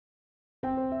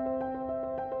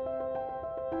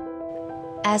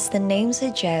As the name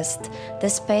suggests, the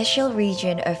special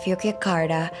region of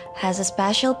Yogyakarta has a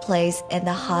special place in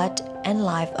the heart and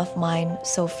life of mine,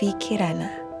 Sophie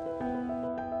Kirana.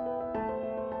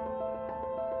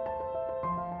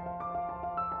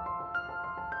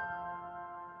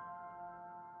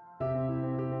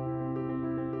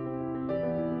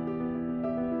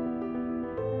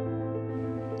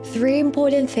 Three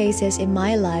important phases in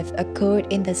my life occurred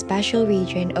in the special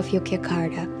region of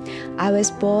Yogyakarta. I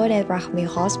was born at Rahmi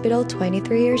Hospital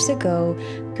 23 years ago,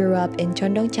 grew up in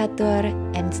Condong Catur,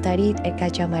 and studied at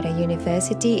Gajah Mada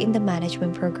University in the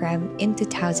management program in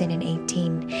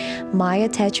 2018. My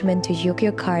attachment to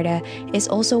Yogyakarta is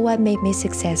also what made me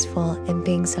successful in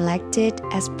being selected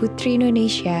as Puteri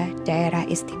Indonesia Daerah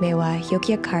Istimewa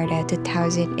Yogyakarta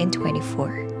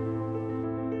 2024.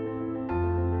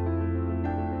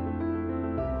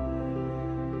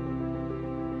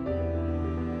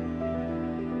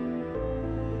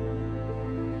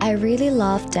 I really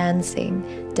love dancing.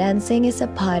 Dancing is a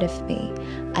part of me.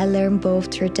 I learned both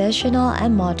traditional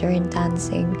and modern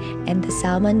dancing, and the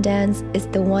Salman dance is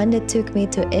the one that took me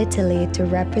to Italy to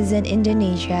represent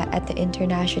Indonesia at the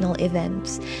international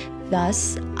events.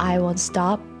 Thus, I won't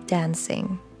stop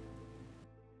dancing.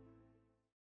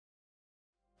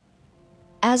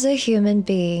 As a human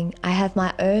being, I have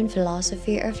my own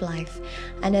philosophy of life.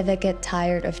 I never get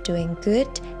tired of doing good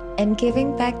and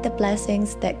giving back the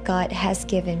blessings that God has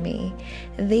given me.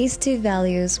 These two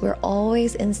values were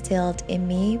always instilled in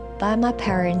me by my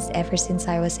parents ever since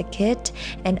I was a kid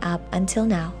and up until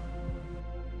now.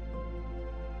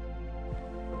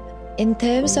 In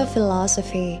terms of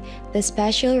philosophy, the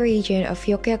special region of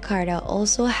Yogyakarta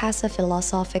also has a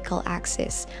philosophical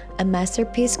axis, a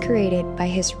masterpiece created by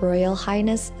His Royal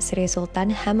Highness Sri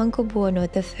Sultan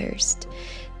Hamengkubuwono I.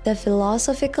 The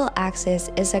philosophical axis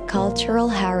is a cultural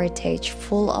heritage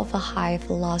full of a high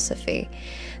philosophy.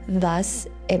 Thus,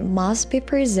 it must be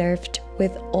preserved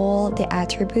with all the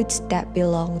attributes that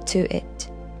belong to it.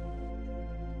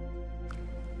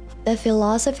 The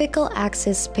philosophical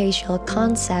axis spatial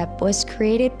concept was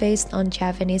created based on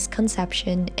Javanese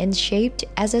conception and shaped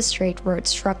as a straightforward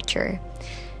structure.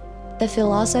 The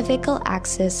philosophical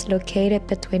axis located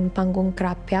between Panggung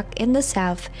Krapyak in the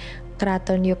south,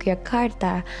 Keraton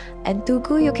Yogyakarta, and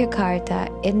Tugu Yogyakarta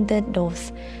in the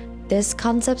north. This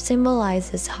concept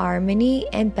symbolizes harmony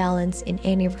and balance in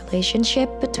any relationship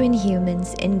between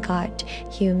humans and God,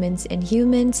 humans and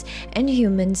humans, and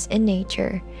humans and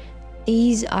nature.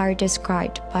 These are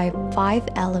described by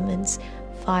 5 elements: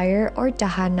 fire or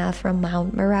dahana from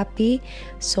Mount Merapi,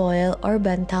 soil or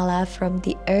bantala from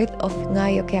the earth of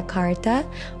Yogyakarta,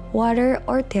 water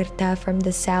or tirta from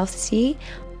the South Sea,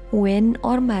 wind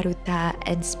or maruta,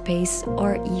 and space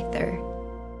or ether.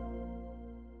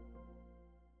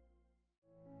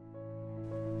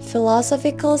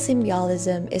 Philosophical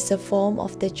symbolism is a form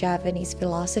of the Javanese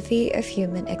philosophy of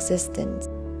human existence.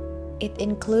 It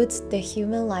includes the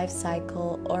human life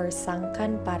cycle or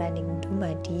sangkan paraning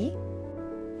dumadi,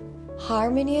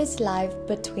 harmonious life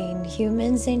between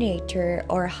humans and nature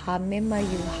or hame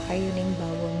mayu hayuning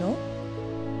bawono,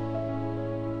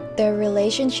 the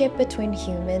relationship between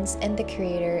humans and the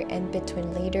Creator and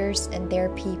between leaders and their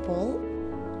people,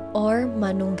 or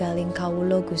manunggaling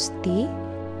kawulo gusti,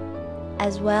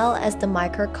 as well as the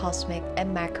microcosmic and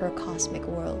macrocosmic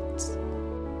worlds.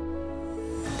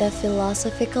 The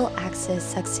philosophical axis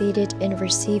succeeded in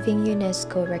receiving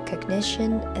UNESCO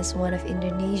recognition as one of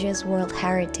Indonesia's World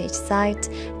Heritage Sites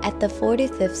at the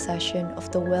 45th session of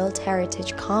the World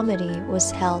Heritage Committee was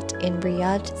held in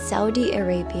Riyadh, Saudi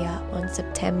Arabia on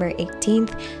September 18,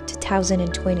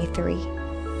 2023.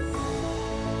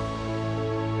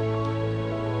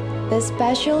 The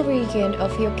special region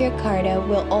of Yogyakarta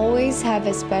will always have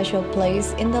a special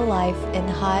place in the life and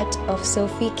heart of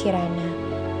Sophie Kirana.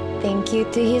 Thank you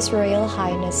to His Royal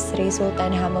Highness Sri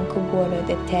Sultan Hamengkubuwono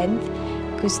X,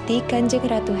 Gusti Kanjeng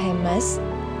Ratu Hemas,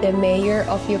 the Mayor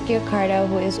of Yogyakarta,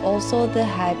 who is also the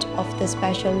head of the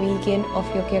Special Region of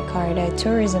Yogyakarta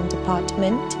Tourism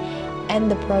Department, and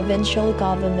the provincial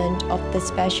government of the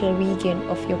Special Region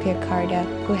of Yogyakarta,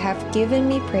 who have given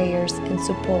me prayers and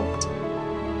support.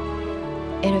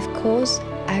 And of course,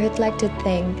 I would like to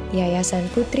thank Yayasan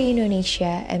Puteri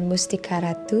Indonesia and Mustika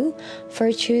Ratu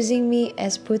for choosing me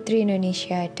as Puteri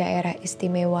Indonesia Daerah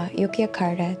Istimewa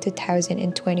Yogyakarta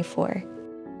 2024.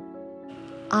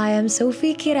 I am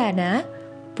Sophie Kirana,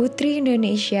 Puteri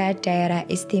Indonesia Daerah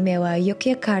Istimewa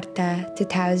Yogyakarta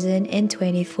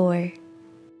 2024.